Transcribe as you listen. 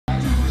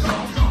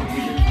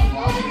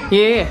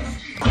Yeah.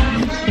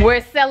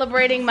 We're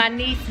celebrating my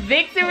niece's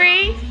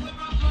victory.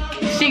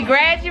 She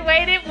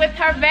graduated with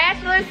her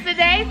bachelor's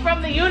today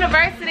from the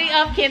University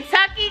of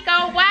Kentucky.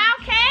 Go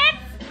Wildcats!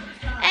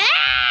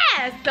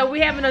 Ah! So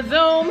we're having a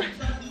Zoom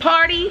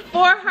party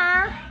for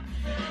her.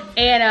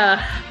 And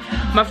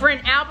my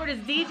friend Albert is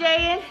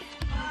DJing.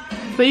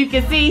 So you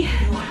can see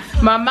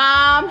my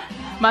mom,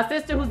 my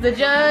sister who's the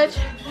judge,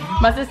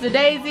 my sister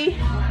Daisy.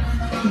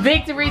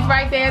 Victory's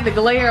right there. The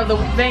glare of the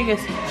thing is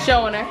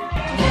showing her.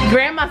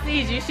 Grandma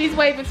sees you. She's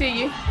waving to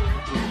you.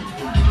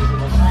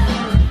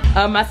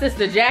 My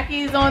sister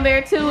Jackie's on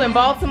there too in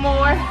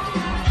Baltimore.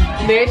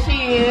 There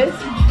she is.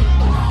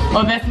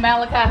 Oh, that's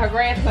Malachi, her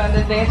grandson,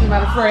 that's dancing by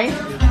the frame.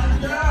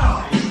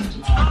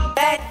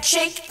 That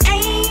chick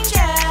angel.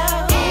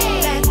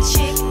 That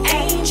chick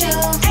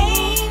angel.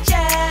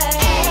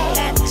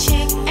 That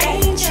chick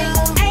angel.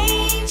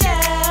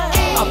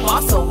 A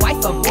boss, a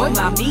wife, a boy,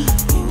 mommy.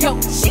 Yo,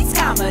 she's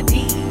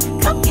comedy.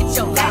 Come get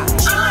your life.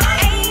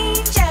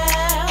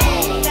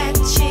 That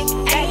chick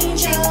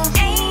angel.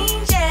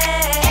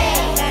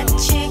 That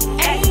chick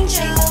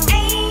angel.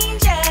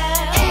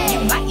 You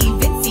might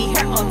even see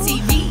her on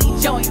TV.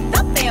 Join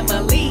the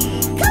family.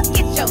 Come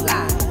get your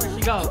life. Where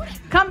she go?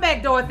 Come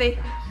back, Dorothy.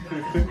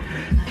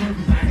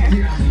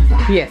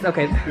 Yes,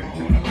 okay.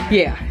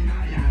 Yeah.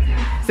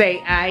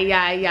 Say, ay,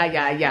 ay, ay,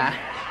 ay, ay.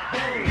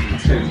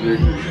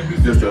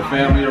 Just a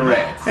family of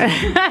rats.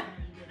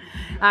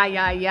 Ay,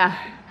 ay, ay.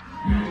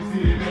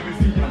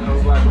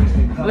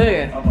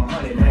 Look.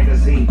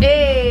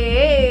 Hey,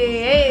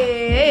 hey,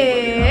 hey,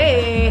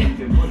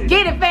 hey.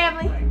 Get it,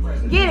 family.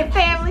 Get it,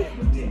 family.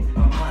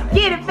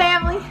 Get it,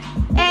 family.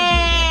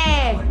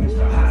 Hey.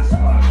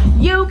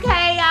 UK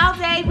all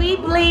day, we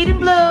bleeding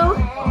blue.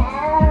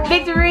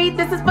 Victory,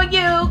 this is for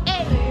you.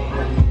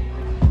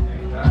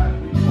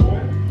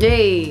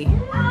 Hey.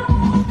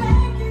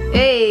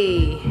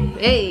 Hey.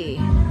 Hey.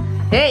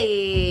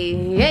 Hey.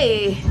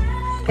 Hey.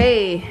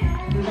 Hey.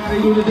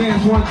 Everybody do the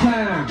dance one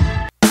time.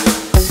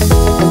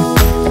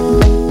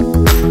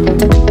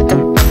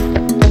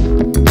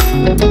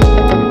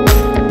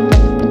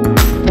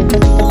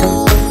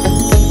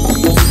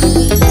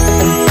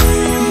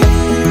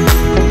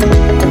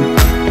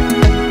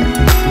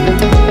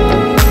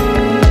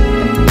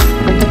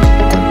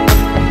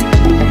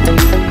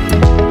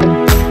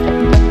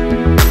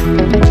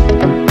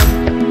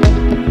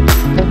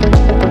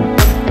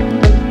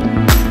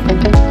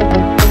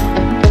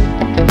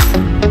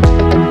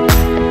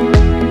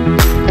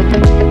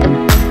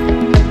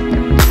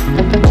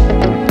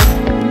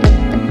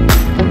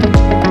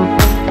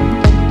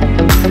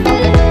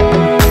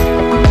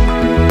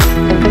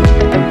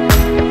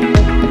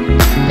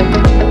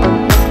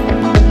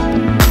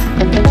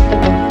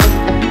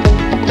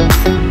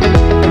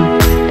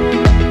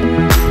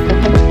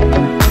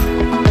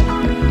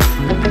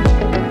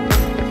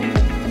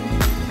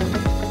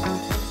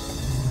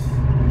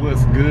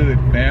 What's good,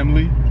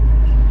 family?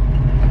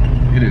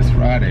 It is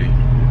Friday.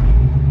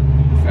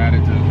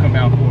 Decided to come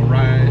out for a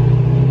ride.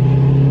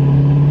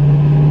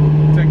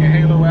 Taking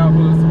Halo out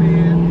for a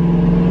spin.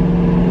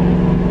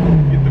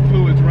 Get the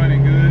fluids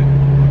running good.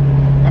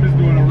 I'm just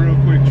doing a real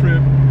quick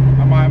trip.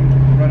 I might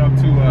run up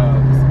to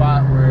the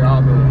spot where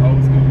all the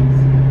old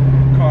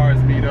school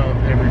cars meet up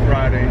every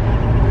Friday.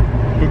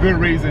 For good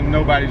reason,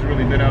 nobody's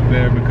really been up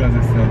there because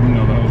it's you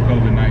know, the whole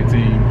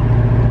COVID-19.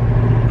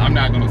 I'm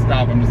not gonna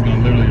stop. I'm just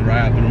gonna literally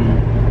ride through,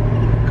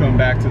 come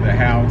back to the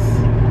house,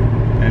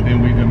 and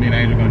then me and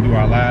Angel gonna do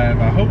our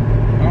live. I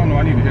don't know,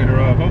 I need to hit her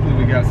up. Hopefully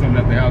we got something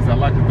at the house. I'd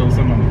like to throw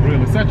something on the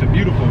grill. It's such a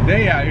beautiful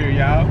day out here,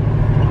 y'all,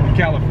 in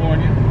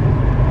California.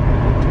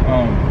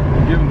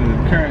 Given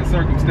the current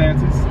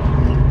circumstances.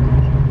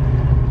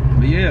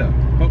 But yeah,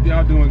 hope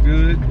y'all doing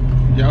good.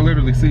 Y'all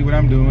literally see what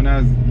I'm doing.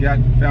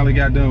 Finally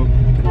got done.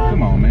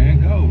 Come on,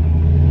 man, go.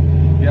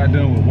 Got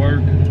done with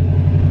work.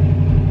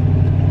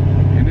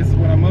 This is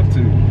what I'm up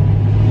to.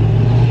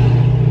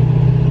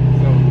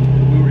 So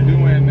we were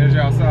doing, as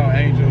y'all saw,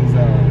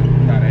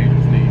 not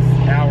Angel's niece,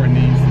 our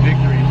niece,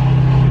 Victory.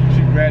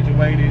 She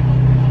graduated,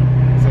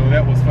 so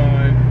that was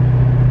fun.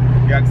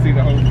 Got to see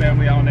the whole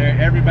family on there.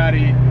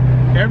 Everybody,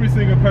 every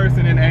single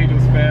person in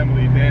Angel's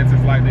family dances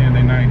like they're in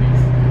their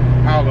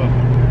 90s. All of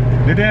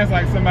them. They dance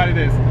like somebody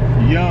that's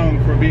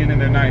young for being in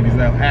their 90s,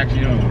 that acts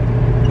young.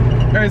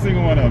 Every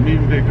single one of them,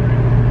 even Victory.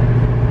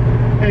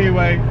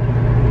 Anyway,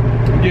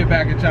 get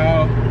back at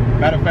y'all.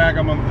 Matter of fact,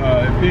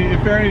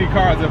 if there are any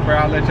cars up there,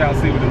 I'll let y'all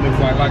see what it looks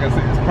like. Like I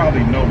said, it's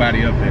probably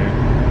nobody up there,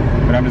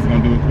 but I'm just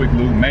gonna do a quick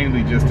loop,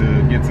 mainly just to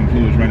get some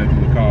fluids running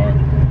through the car.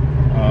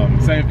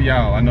 Same for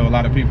y'all. I know a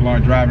lot of people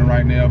aren't driving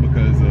right now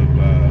because of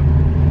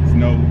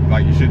snow.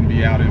 Like, you shouldn't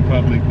be out in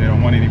public. They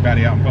don't want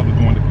anybody out in public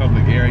going to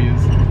public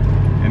areas,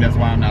 and that's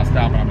why I'm not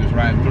stopping. I'm just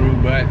riding through.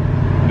 But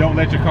don't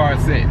let your car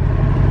sit.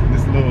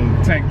 This little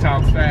Tank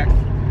Talks fact: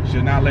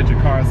 should not let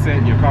your car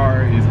sit. Your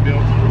car is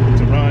built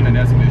to run, and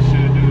that's what it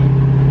should do.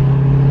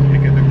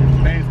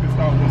 Things can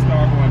start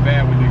going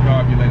bad with your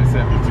car if you let it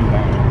sit for too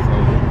long. So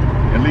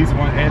at least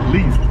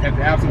at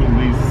the absolute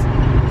least,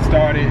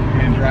 start it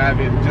and drive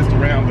it just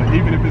around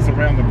even if it's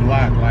around the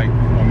block, like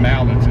a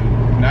mile or two,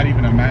 not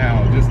even a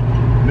mile, just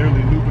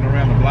literally looping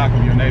around the block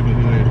of your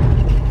neighborhood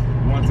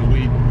once a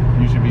week,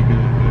 you should be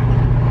good. But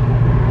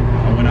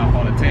I went off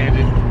on a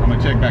tangent. I'm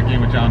gonna check back in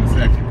with y'all in a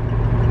second.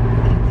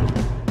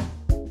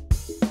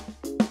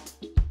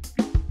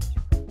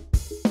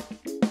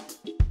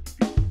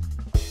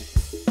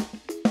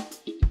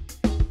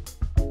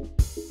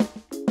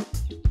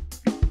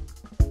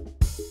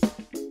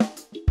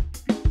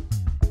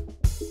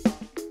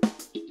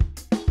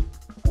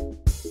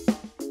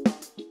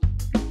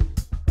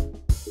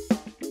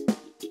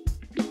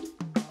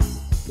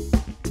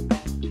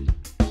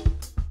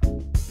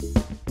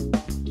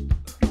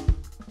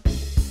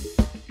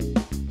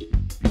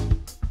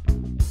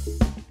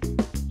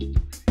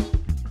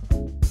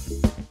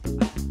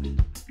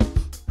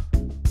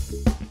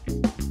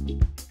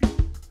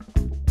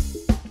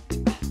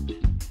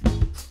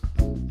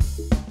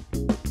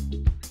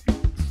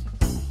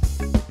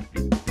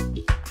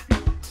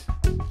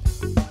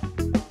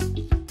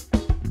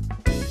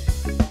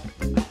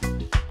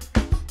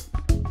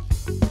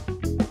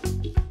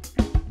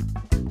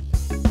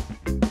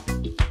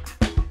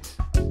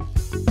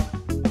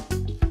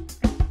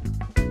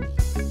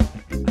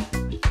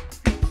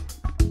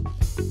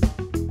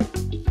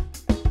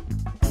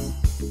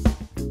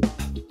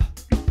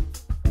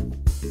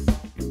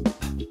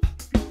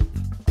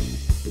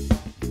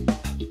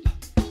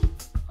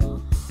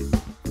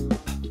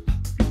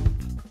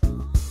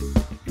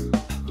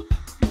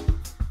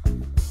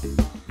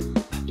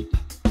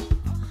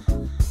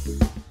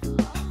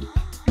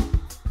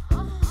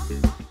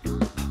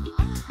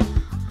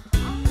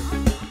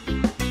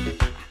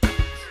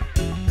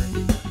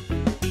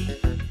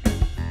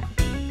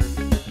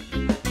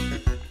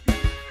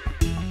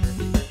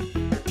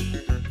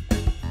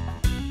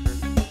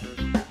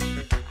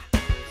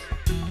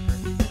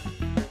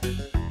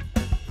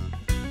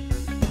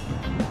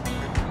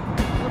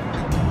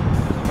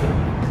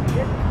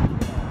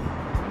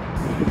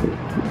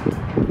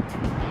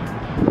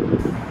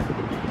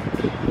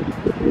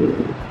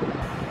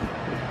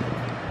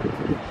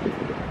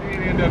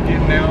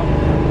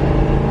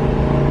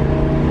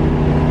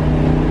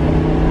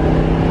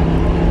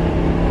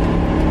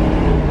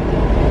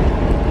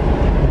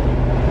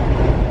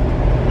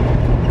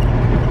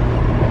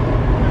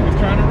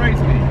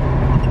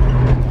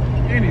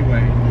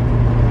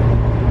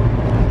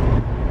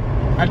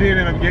 Did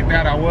end up getting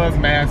out. I was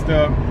masked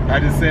up. I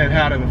just said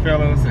hi to the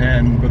fellas,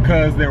 and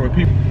because there were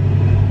people,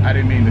 I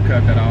didn't mean to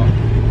cut that off.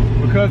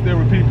 Because there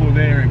were people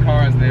there and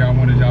cars there, I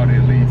wanted y'all to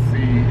at least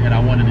see, and I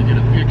wanted to get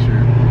a picture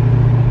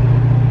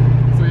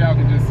so y'all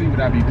can just see what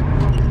I be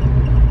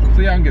doing.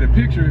 So y'all can get a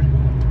picture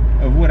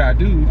of what I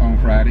do on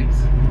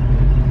Fridays.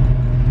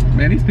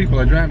 Man, these people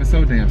are driving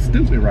so damn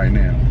stupid right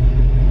now.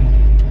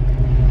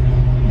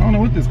 I don't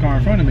know what this car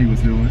in front of me was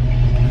doing.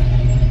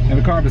 And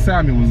the car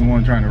beside me was the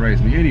one trying to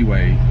race me.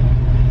 Anyway,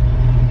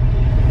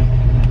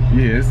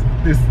 yeah,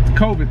 this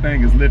COVID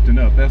thing is lifting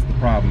up. That's the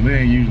problem. There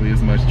ain't usually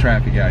as much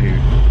traffic out here.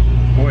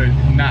 Or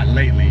not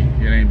lately.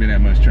 It ain't been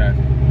that much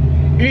traffic.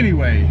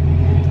 Anyway,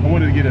 I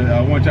wanted to get I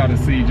want y'all to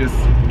see just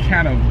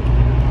kind of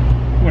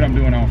what I'm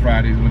doing on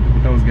Fridays with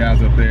those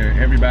guys up there.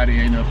 Everybody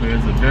ain't up there.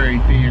 It's a very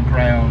thin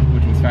crowd,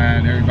 which was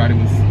fine.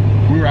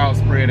 We were all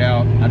spread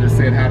out. I just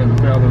said hi to the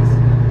fellas.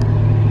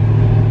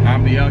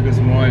 I'm the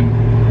youngest one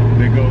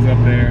that goes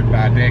up there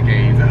by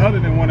decades. Other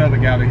than one other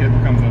guy that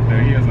comes up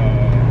there. He has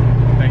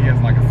I think he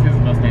has like his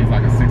Mustang's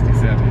like a 67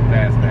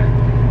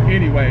 fastback.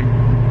 Anyway,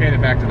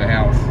 headed back to the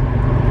house.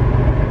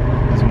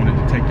 Just wanted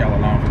to take y'all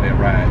along for that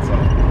ride, so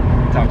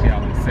I'll talk to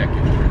y'all in a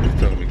second. Just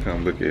telling me to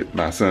come look at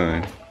my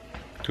son,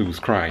 who's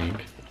crying.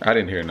 I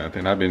didn't hear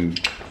nothing. I've been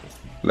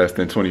less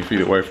than 20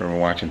 feet away from him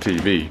watching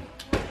TV.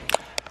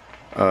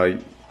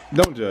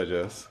 Don't judge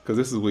us, because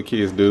this is what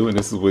kids do, and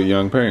this is what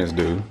young parents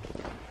do.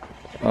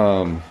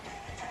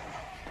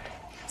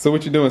 So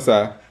what you doing,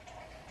 Sai?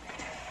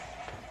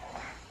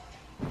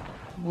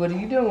 What are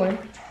you doing?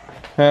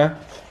 Huh?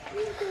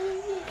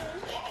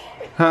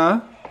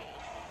 Huh?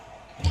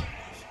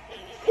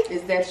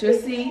 Is that your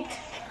seat?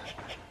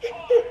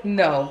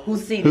 No.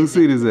 Whose seat Whose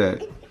seat is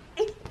that?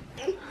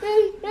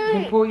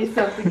 You pull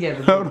yourself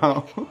together. Hold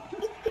on.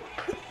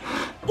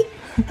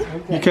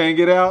 Okay. You can't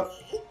get out?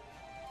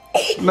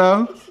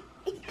 No?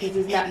 Because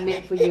it's not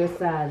meant for your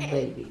size,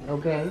 baby,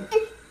 okay?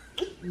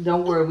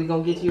 Don't worry, we're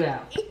going to get you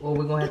out. Or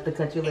we're going to have to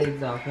cut your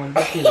legs off. One,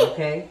 two,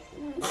 okay?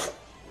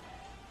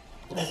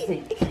 Let's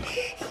see.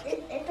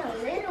 It's a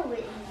little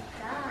bit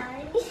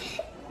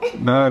inside.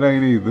 No, it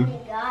ain't either.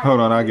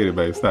 Hold on, I'll get it,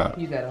 babe. Stop.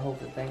 You got to hold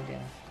the thing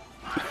down.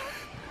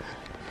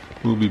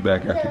 We'll be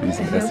back after these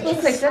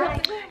messages.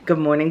 Good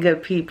morning,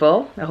 good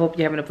people. I hope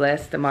you're having a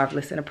blessed, a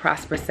marvelous, and a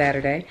prosperous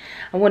Saturday.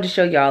 I wanted to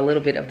show y'all a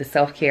little bit of the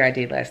self-care I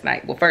did last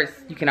night. Well, first,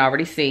 you can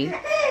already see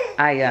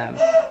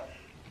I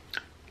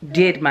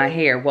did my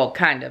hair. Well,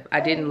 kind of. I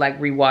didn't like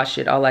rewash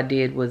it. All I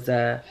did was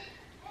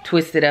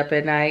twist it up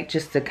at night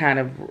just to kind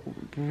of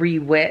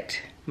re-wet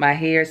my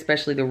hair,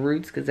 especially the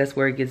roots, because that's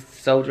where it gets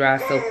so dry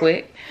so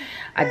quick.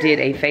 I did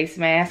a face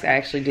mask. I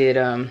actually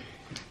did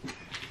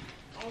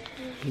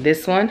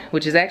this one,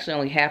 which is actually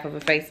only half of a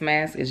face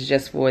mask. It's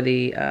just for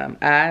the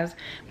eyes,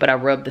 but I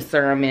rubbed the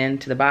serum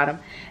into the bottom.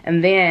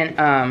 And then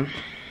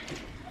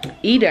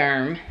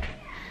Ederm,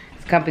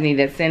 it's a company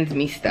that sends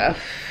me stuff.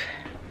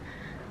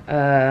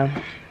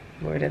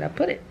 Where did I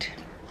put it?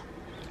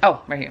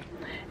 Oh, right here.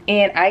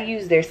 And I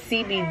use their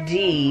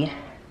CBD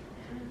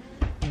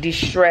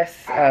distress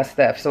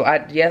stuff. So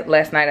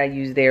last night I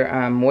used their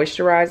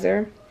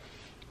moisturizer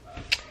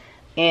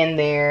and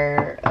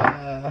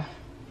their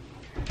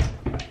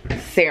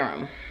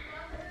serum.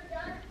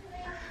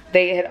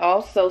 They had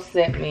also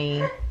sent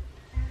me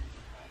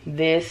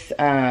this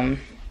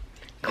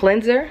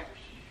cleanser,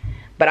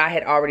 but I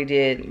had already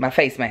did my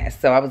face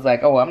mask. So I was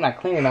like, oh, I'm not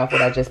cleaning off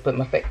what I just put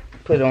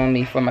on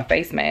me for my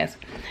face mask.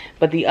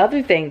 But the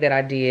other thing that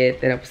I did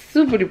that I was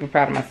super duper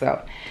proud of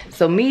myself.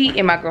 So me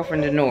and my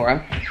girlfriend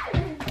Denora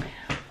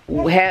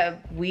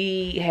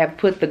we have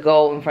put the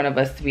goal in front of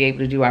us to be able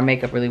to do our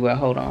makeup really well.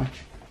 Hold on.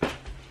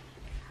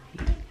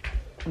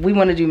 We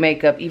want to do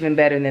makeup even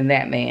better than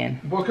that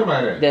man. Boy, come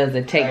on. Does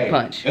a take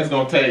punch. It's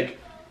gonna take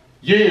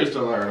years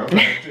to learn. I'm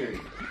trying to tell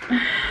you.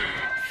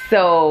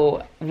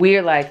 So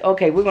we're like,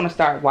 okay, we're gonna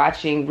start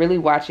really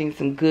watching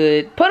some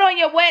good, put on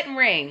your wedding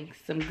ring,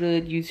 some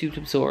good YouTube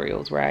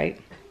tutorials, right?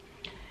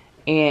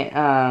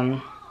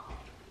 And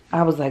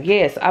I was like,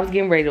 yes, I was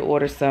getting ready to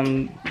order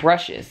some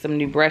brushes, some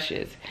new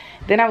brushes.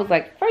 Then I was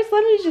like, first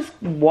let me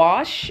just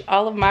wash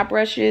all of my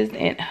brushes.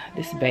 And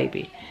this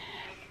baby,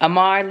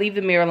 Amar, leave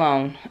the mirror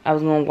alone. I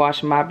was gonna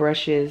wash my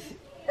brushes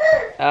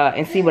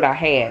and see what I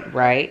had,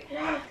 right?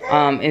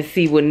 And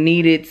see what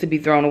needed to be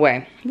thrown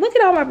away. Look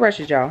at all my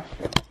brushes, y'all.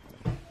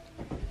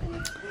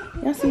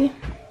 Y'all see?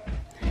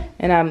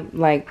 And I'm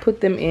like, put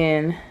them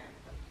in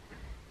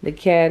the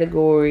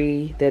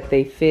category that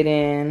they fit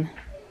in.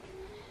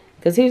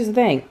 Because here's the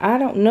thing, I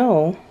don't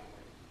know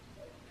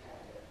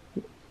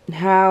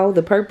how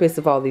the purpose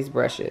of all these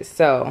brushes.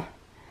 So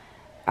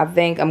I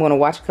think I'm going to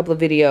watch a couple of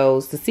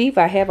videos to see if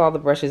I have all the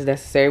brushes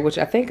necessary, which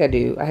I think I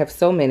do. I have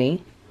so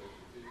many,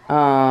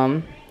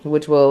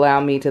 which will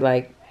allow me to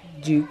like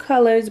do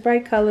colors,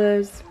 bright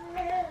colors.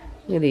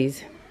 Look at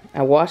these.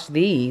 I washed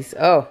these.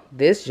 Oh,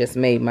 this just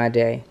made my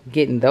day,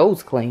 getting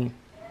those clean.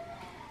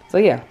 So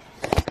yeah.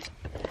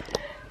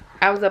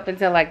 I was up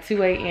until like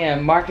 2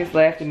 a.m. Marcus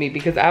laughed at me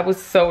because I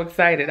was so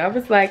excited. I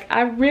was like,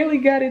 I really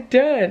got it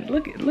done.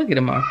 Look at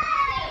him, Mark.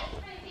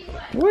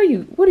 What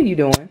are you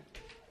doing?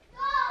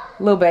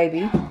 Little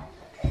baby.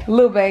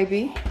 Little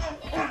baby.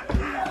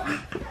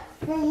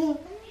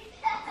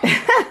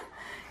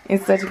 In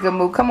such a good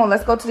mood. Come on,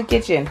 let's go to the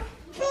kitchen.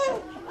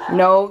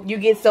 No, you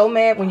get so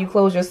mad when you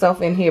close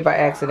yourself in here by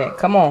accident.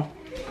 Come on.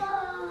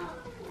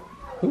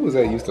 Who was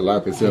that used to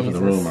lock himself in the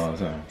room all the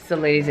time? So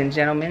ladies and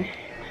gentlemen,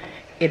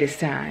 it is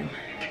time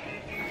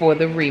for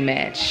the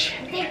rematch.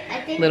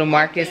 Little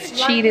Marcus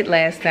cheated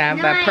last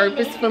time by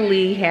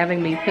purposefully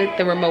having me put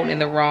the remote in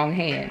the wrong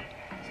hand.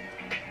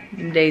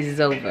 Them days is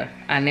over.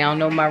 I now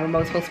know my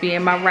remote's supposed to be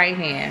in my right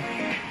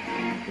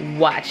hand.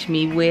 Watch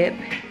me whip.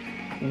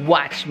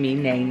 Watch me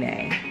nay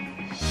nay.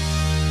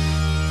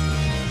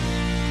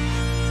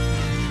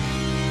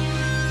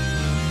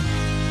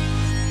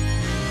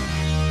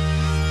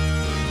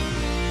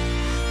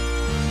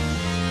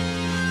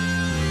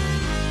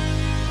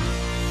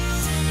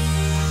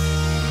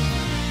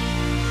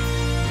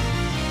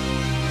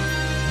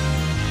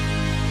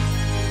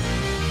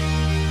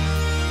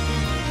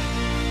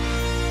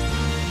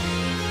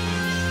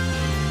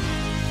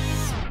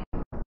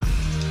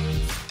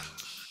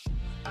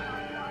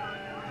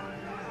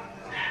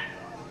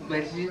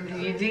 But you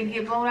didn't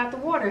get blown out the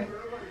water.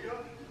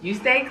 You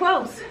stayed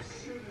close.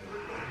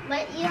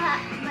 But you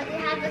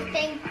have the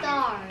same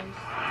stars.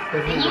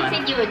 And you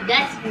said you would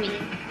dust me.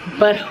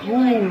 But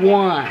who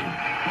won?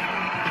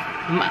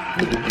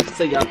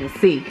 So y'all can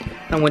see.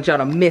 I don't want y'all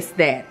to miss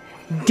that.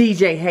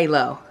 DJ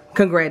Halo.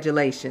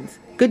 Congratulations.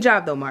 Good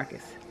job though,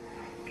 Marcus.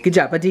 Good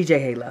job, but DJ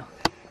Halo.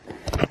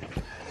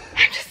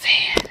 I'm just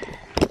saying.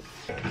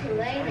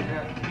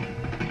 Later.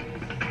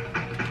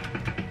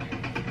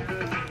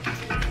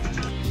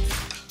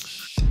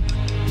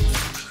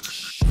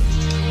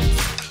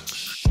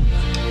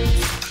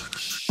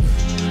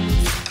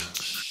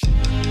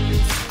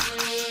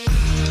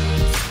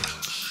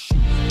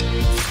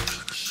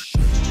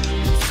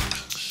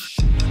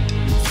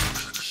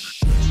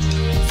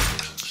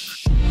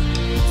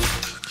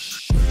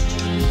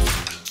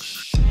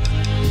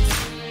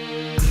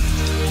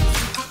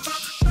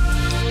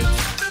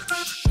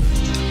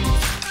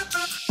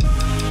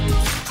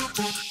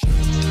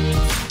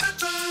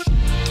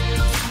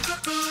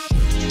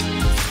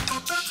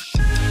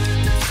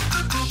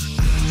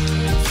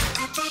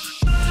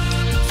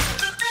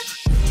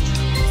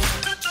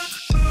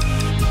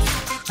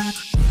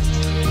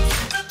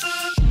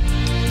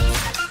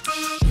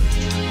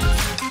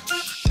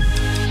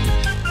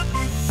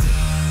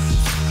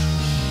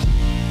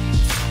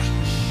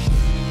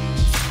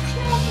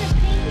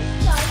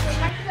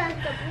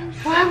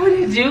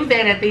 do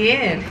that at the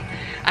end.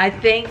 I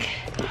think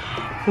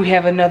we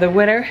have another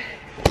winner.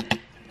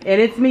 And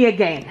it's me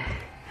again.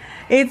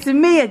 It's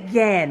me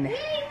again. Yay,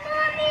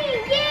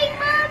 Mommy! Yay,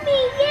 Mommy!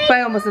 Yay!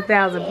 By almost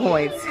 1,000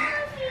 points. Yay,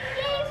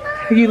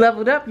 Mommy! You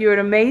leveled up. You're an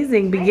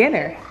amazing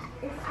beginner.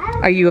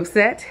 Are you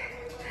upset?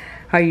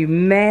 Are you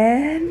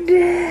mad?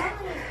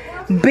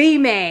 Be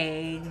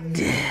mad.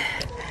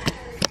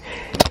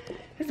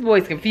 This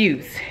boy's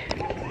confused.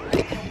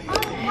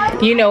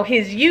 You know,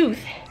 his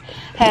youth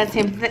has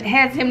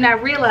him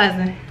not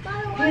realizing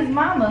his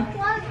mama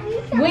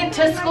went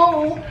to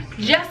school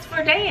just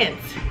for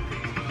dance.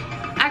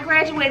 I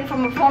graduated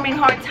from Performing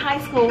Arts High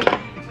School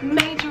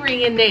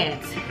majoring in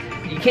dance.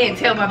 You can't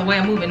tell by the way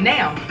I'm moving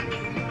now.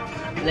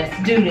 Let's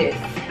do this.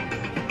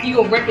 You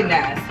gonna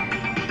recognize.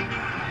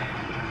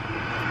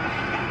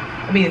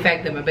 I mean, the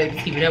fact that my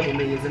baby's keeping up with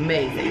me is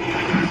amazing.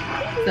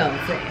 That's all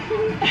I'm saying.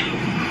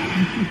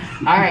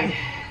 All right.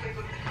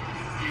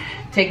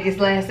 Take this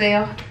last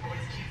L.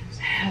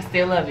 I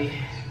still love you.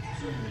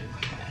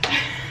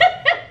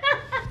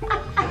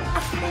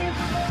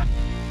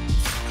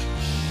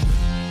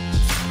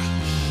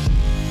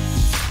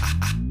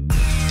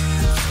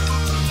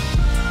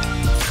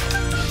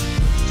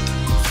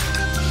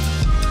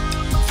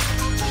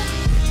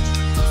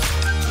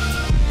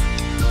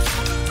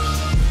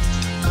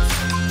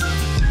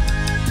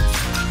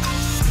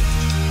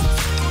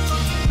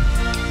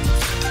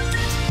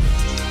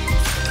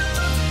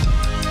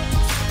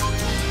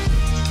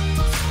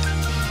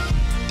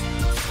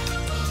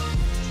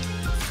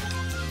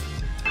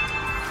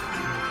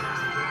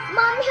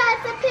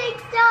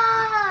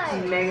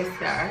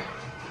 Megastar.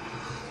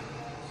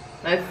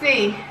 Let's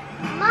see.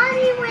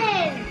 Mommy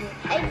wins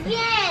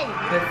again.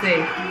 Let's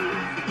see.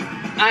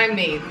 I'm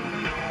me.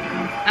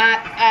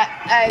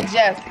 I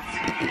just.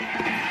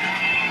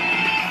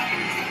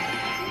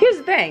 Here's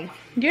the thing.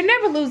 You're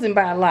never losing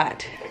by a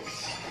lot.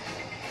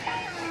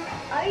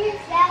 Are you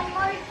sad,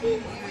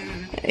 Marky?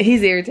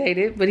 He's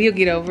irritated, but he'll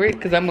get over it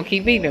because I'm gonna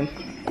keep beating him.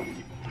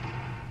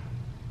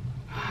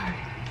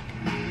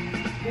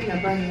 You're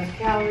not burning enough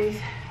calories.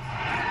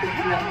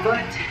 It's enough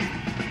butt.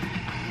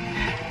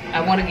 I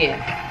won again.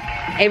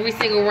 Every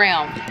single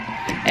round.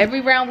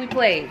 Every round we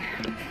played.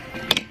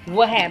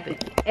 What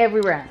happened? Every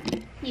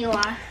round. You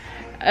lost.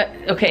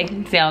 Okay,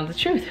 tell the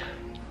truth.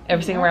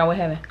 Every single round, what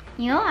happened?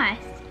 You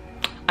lost.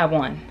 I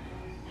won.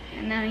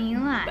 No, you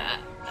lost.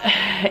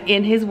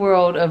 In his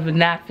world of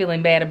not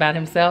feeling bad about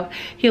himself,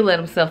 he'll let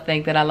himself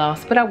think that I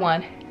lost, but I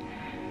won.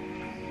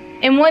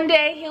 And one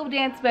day, he'll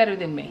dance better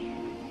than me.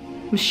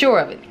 I'm sure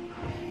of it.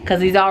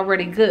 Because he's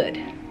already good.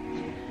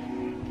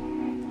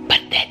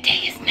 But that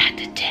day is not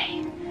the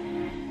day.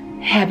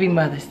 Happy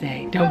Mother's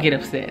Day. Don't get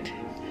upset.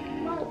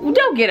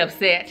 Don't get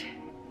upset.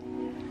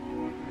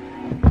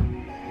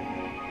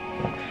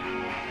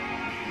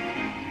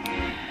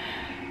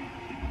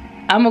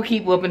 I'm gonna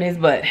keep whooping his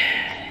butt.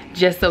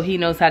 Just so he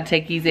knows how to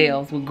take these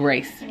L's with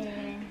grace.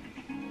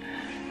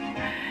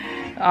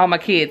 All my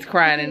kids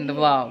crying in the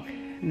vlog.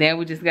 Now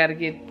we just gotta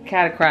get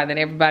kind of cry, then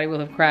everybody will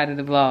have cried in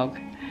the vlog.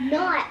 No,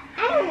 I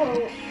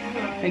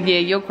won't. Yeah,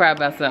 you'll cry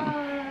about something.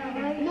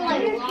 No, I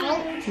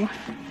won't.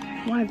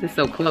 Why is it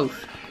so close?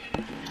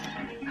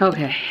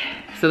 Okay,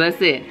 so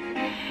that's it.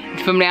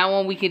 From now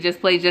on, we can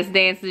just play Just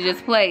Dance to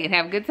Just Play and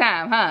have a good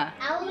time, huh?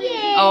 Oh,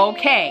 yeah.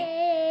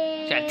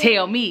 Okay. Try to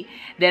tell me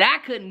that I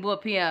couldn't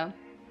whoop him.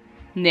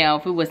 Now,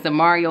 if it was some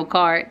Mario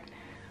Kart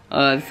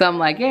or something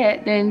like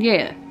that, then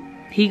yeah,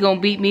 he gonna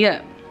beat me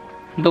up.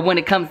 But when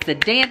it comes to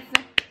dancing,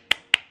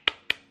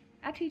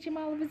 I teach him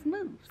all of his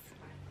moves.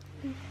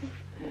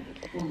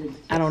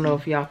 I don't know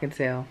if y'all can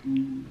tell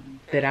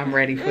that I'm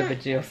ready for the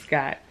Jill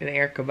Scott and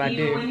Erykah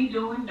Badu. When he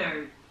doing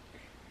dirt.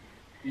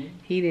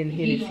 He didn't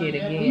hit his head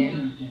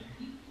again.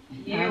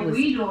 Yeah,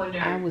 we doing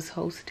dirt. I was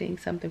hosting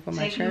something for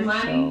my Taking church,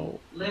 money, so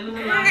living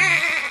the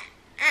life.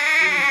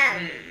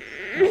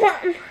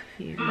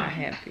 he's not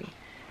happy.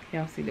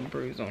 Y'all see the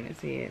bruise on his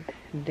head.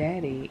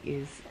 Daddy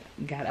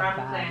got a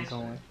vibe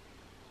going.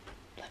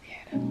 Look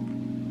at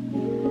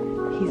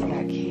him. He's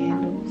got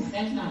candles.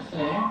 That's not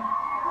fair.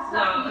 So,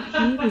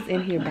 He was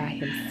in here by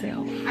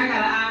himself. I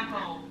got an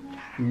iPhone.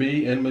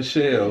 Me and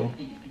Michelle,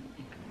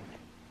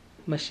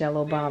 Michelle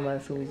Obama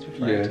is who he's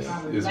referring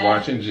yes, is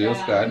watching Jill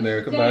Scott and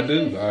Erykah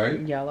Badu, all right?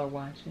 to. Y'all are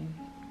watching.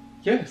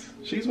 Yes,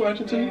 she's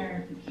watching too.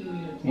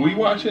 We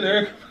watching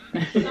Erykah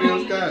Badu and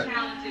Jill Scott.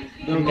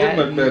 Don't get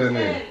much better than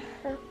that.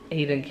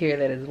 He didn't care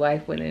that his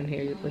wife wasn't in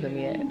here with him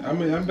yet. I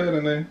mean, I'm better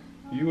than that.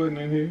 You wasn't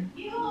in here.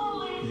 You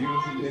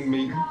was in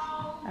meetings.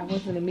 I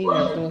wasn't in a meeting.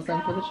 I was doing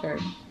something for the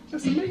church.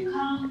 That's a meeting.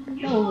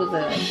 No, it was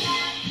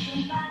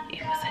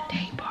a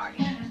day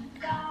party.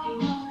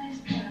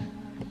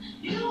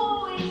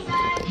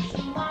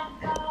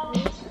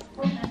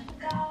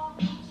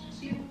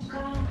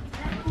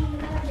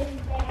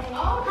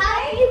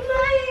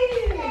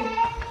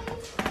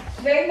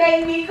 They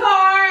made me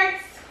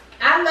cards.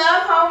 I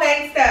love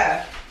homemade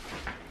stuff.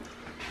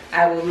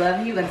 I will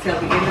love you until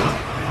the end of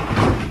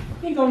time.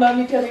 You gonna love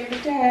me till the end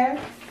of time?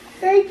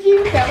 Thank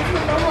you. That was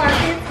from my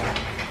market.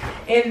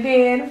 And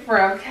then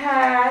from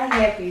Kai,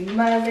 happy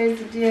Mother's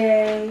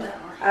Day.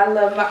 I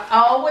love my,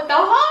 oh, with the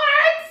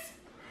hearts.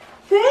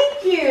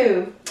 Thank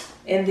you.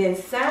 And then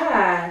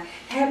Sai,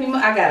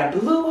 I got a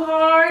blue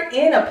heart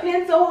and a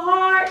pencil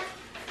heart.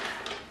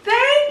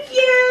 Thank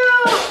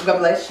you. God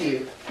bless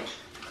you.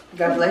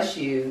 God bless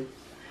you.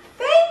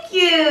 Thank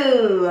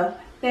you.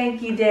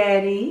 Thank you,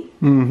 Daddy.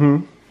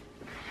 Mm-hmm.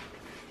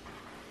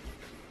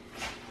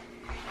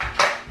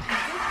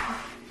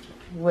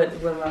 What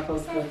am I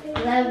supposed to do?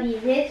 Love you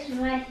this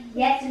much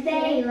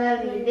yesterday,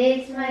 love you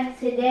this much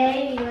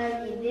today,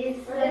 love you this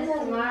much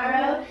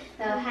tomorrow.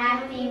 So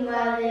happy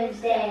Mother's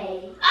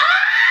Day.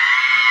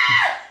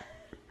 Ah!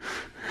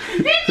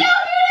 Did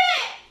y'all hear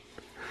that?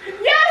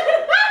 Y'all,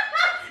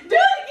 do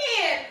it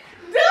again.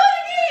 Do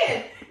it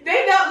again.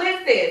 They don't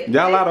listen.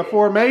 Y'all out of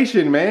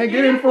formation, man.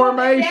 Get in They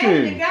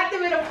formation. got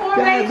them in a God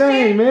formation.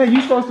 dang, man.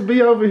 You supposed to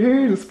be over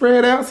here and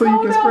spread out so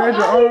you can spread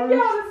your I need arms. y'all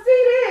to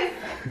see this.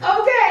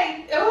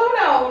 Okay, hold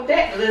on.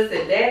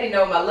 Listen, Daddy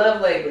know my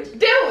love language.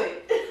 Do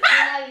it.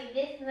 Love you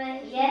this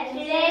much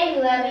yesterday,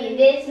 love you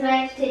this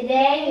much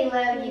today,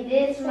 love you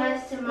this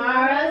much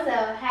tomorrow. So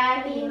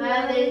happy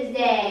Mother's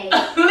Day.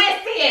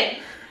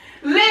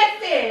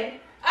 Listen.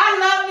 I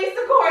love me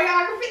some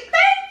choreography.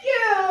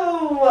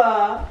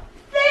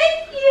 Thank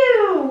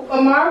you.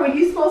 Amar, were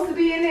you supposed to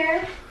be in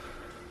there?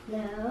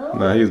 No.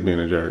 Nah, he's being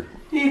a jerk.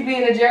 He's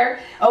being a jerk.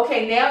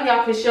 Okay, now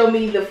y'all can show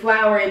me the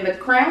flower and the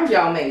crown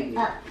y'all made me.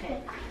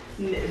 Okay.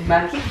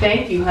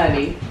 Thank you,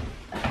 honey.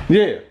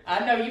 Yeah.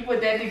 I know you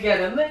put that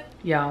together.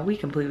 Y'all, we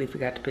completely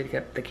forgot to pick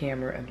up the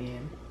camera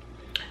again.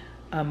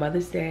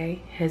 Mother's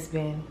Day has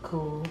been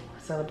cool.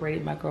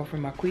 Celebrated my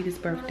girlfriend Marquita's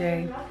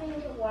birthday.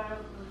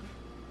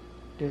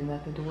 There's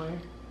nothing to wear.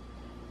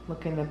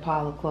 Look in the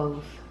pile of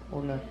clothes.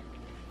 Oh no.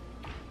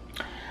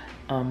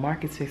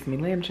 Marcus fixed me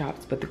lamb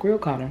chops, but the grill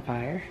caught on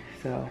fire,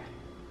 so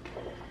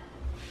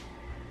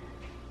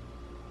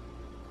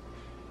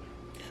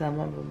some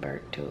of them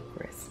burnt to a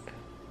crisp.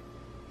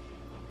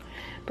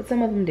 But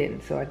some of them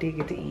didn't, so I did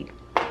get to eat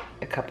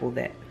a couple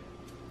that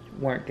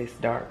weren't this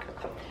dark.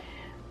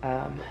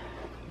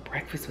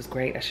 Breakfast was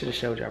great. I should have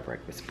showed y'all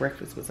breakfast.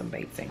 Breakfast was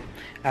amazing.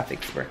 I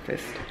fixed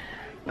breakfast.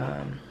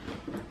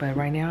 But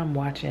right now I'm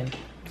watching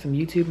some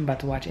YouTube. I'm about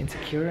to watch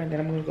Insecure and then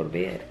I'm gonna go to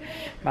bed.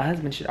 My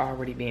husband should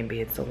already be in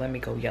bed, so let me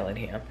go yell at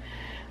him.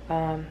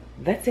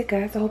 That's it,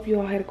 guys. I hope you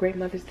all had a great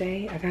Mother's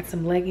Day. I got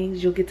some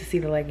leggings. You'll get to see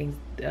the leggings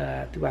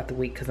throughout the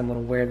week because I'm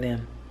gonna wear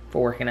them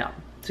for working out,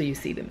 so you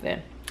see them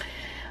then.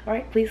 All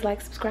right, please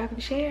like, subscribe,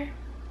 and share,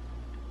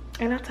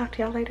 and I'll talk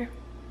to y'all later.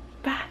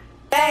 Bye.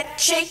 That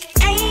chick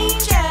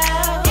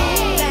angel.